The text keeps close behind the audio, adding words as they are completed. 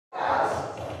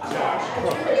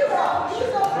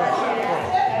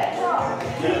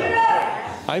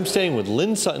I'm staying with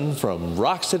Lynn Sutton from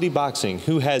Rock Steady Boxing,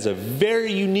 who has a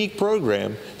very unique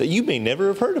program that you may never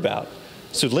have heard about.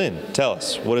 So Lynn, tell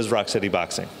us, what is Rock Steady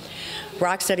Boxing?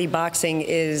 Rock Steady Boxing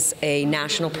is a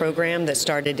national program that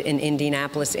started in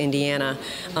Indianapolis, Indiana,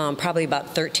 probably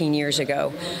about 13 years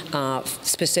ago,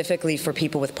 specifically for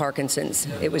people with Parkinson's.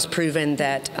 It was proven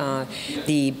that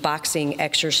the boxing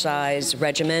exercise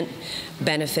regimen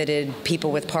benefited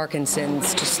people with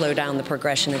Parkinson's to slow down the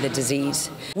progression of the disease.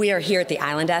 We are here at the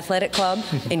Island Athletic Club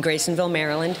in Graysonville,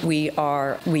 Maryland. We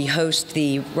host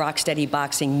the Rock Steady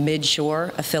Boxing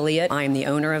Midshore affiliate. I am the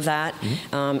owner of that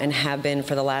and have been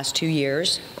for the last 2 years,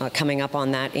 coming up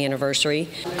on that anniversary.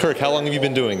 Kirk, how long have you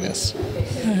been doing this?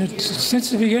 Since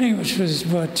the beginning, which was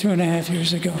about 2.5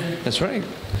 years ago. That's right.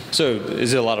 So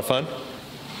is it a lot of fun?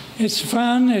 It's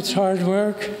fun, it's hard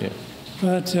work, yeah.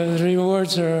 But the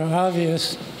rewards are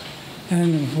obvious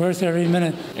and worth every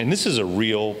minute. And this is a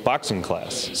real boxing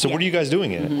class. So what are you guys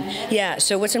doing in it? Yeah,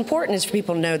 so what's important is for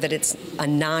people to know that it's a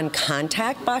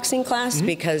non-contact boxing class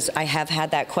because I have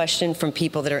had that question from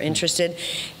people that are interested.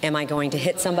 Am I going to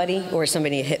hit somebody or is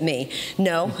somebody to hit me?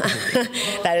 No,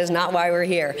 that is not why we're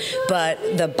here.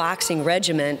 But the boxing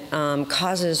regimen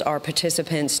causes our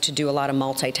participants to do a lot of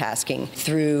multitasking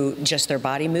through just their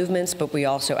body movements, but we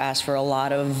also ask for a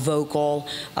lot of vocal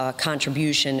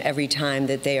contribution every time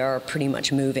that they are pretty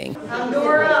much moving. I'm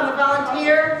Nora, I'm a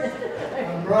volunteer.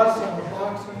 I'm Russ, I'm a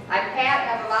boxer. I'm Pat,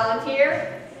 I'm a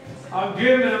volunteer. I'm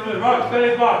Jim, and I'm a Rock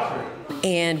Steady boxer.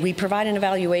 And we provide an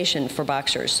evaluation for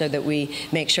boxers so that we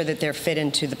make sure that they're fit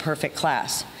into the perfect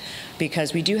class.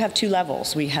 Because we do have two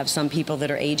levels. We have some people that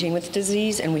are aging with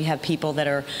disease, and we have people that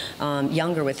are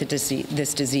younger with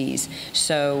this disease.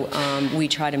 So we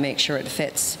try to make sure it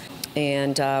fits.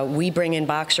 And we bring in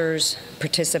boxers,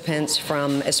 participants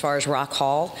from as far as Rock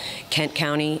Hall, Kent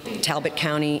County, Talbot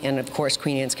County, and of course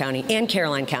Queen Anne's County, and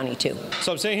Caroline County too.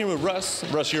 So I'm staying here with Russ.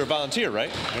 Russ, you're a volunteer, right?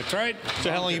 That's right.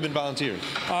 So how long have you been volunteering?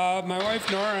 My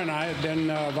wife Nora and I have been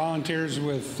volunteers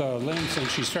with Lynn since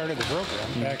she started the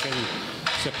program back in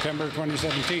September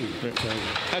 2017.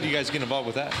 How do you guys get involved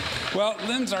with that? Well,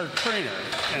 Lynn's our trainer,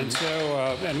 and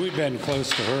so and we've been close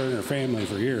to her and her family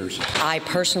for years. I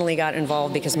personally got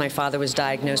involved because my father was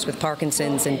diagnosed with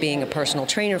Parkinson's, and being a personal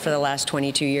trainer for the last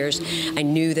 22 years, I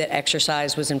knew that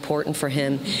exercise was important for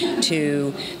him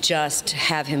to just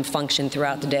have him function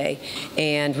throughout the day,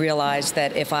 and realized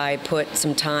that if I put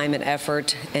some time and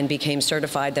effort and became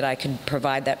certified, that I could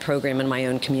provide that program in my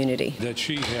own community. That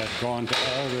she had gone to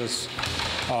all this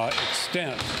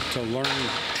extent to learn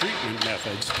treatment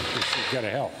methods because she's got to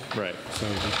help. Right. So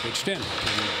we pitched in and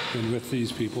been with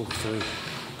these people for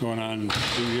going on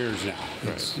 2 years now.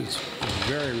 It's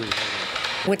very rewarding.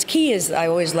 What's key is I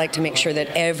always like to make sure that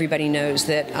everybody knows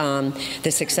that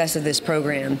the success of this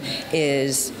program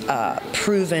is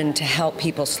proven to help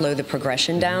people slow the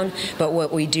progression down. But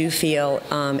what we do feel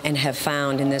and have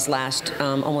found in this last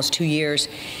almost 2 years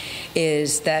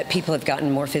is that people have gotten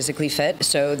more physically fit,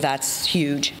 so that's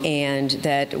huge, and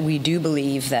that we do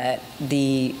believe that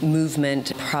the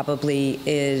movement probably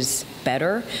is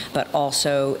better, but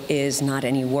also is not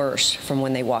any worse from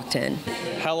when they walked in.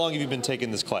 How long have you been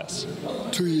taking this class?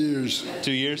 2 years.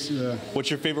 2 years? Yeah. What's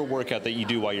your favorite workout that you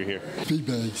do while you're here? Speed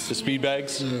bags. The speed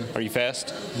bags? Yeah. Are you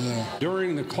fast? Yeah.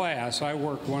 During the class, I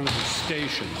work one of the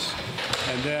stations,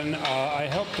 and then I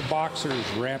help the boxers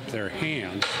wrap their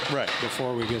hands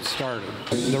before we get started.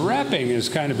 The wrapping is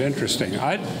kind of interesting.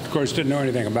 I, of course, didn't know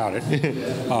anything about it.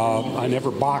 I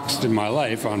never boxed in my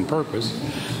life on purpose.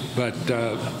 But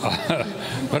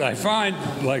I find,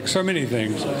 like so many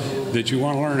things that you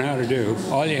want to learn how to do,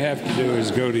 all you have to do is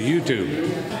go to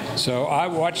YouTube. So I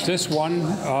watched this one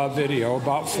video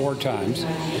about 4 times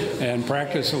and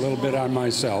practiced a little bit on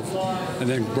myself and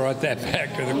then brought that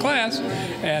back to the class.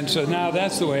 And so now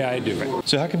that's the way I do it.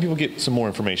 So how can people get some more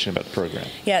information about the program?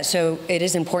 Yeah, so it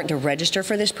is important to register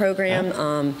for this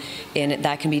program, and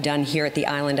that can be done here at the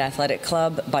Island Athletic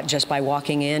Club, but just by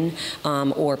walking in,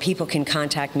 or people can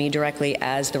contact me directly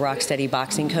as the Rock Steady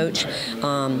boxing coach.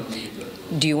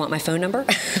 Do you want my phone number?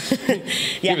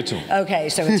 Give it to them. Okay,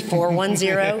 so it's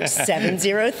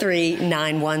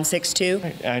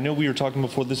 410-703-9162. I know we were talking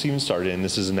before this even started, and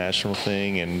this is a national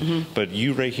thing, and but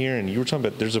you right here, and you were talking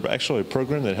about there's actually a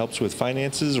program that helps with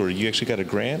finances, or you actually got a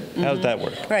grant? How does that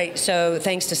work? Right, so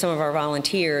thanks to some of our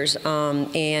volunteers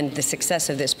and the success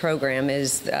of this program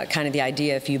is kind of the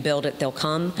idea, if you build it, they'll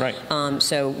come. Right.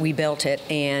 So we built it,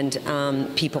 and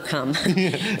people come.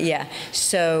 Yeah.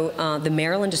 So the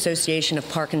Maryland Association of of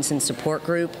Parkinson's Support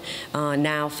Group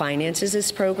now finances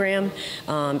this program.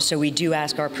 So we do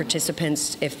ask our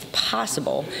participants, if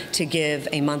possible, to give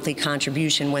a monthly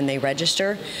contribution when they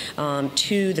register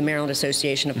to the Maryland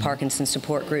Association of Parkinson's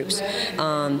Support Groups.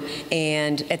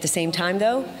 And at the same time,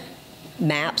 though,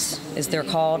 MAPS, as they're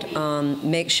called,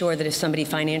 make sure that if somebody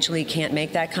financially can't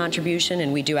make that contribution,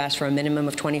 and we do ask for a minimum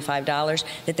of $25,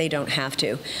 that they don't have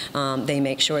to. They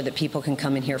make sure that people can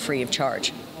come in here free of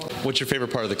charge. What's your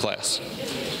favorite part of the class?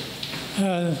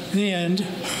 The end.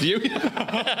 You?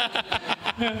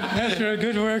 After a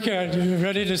good workout, you're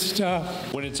ready to stop.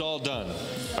 When it's all done,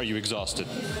 are you exhausted?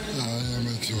 I am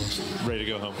exhausted. Ready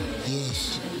to go home?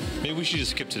 Yes. Maybe we should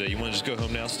just skip today. You want to just go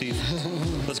home now, Steve?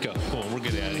 Let's go. Come on, we're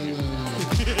getting out of here.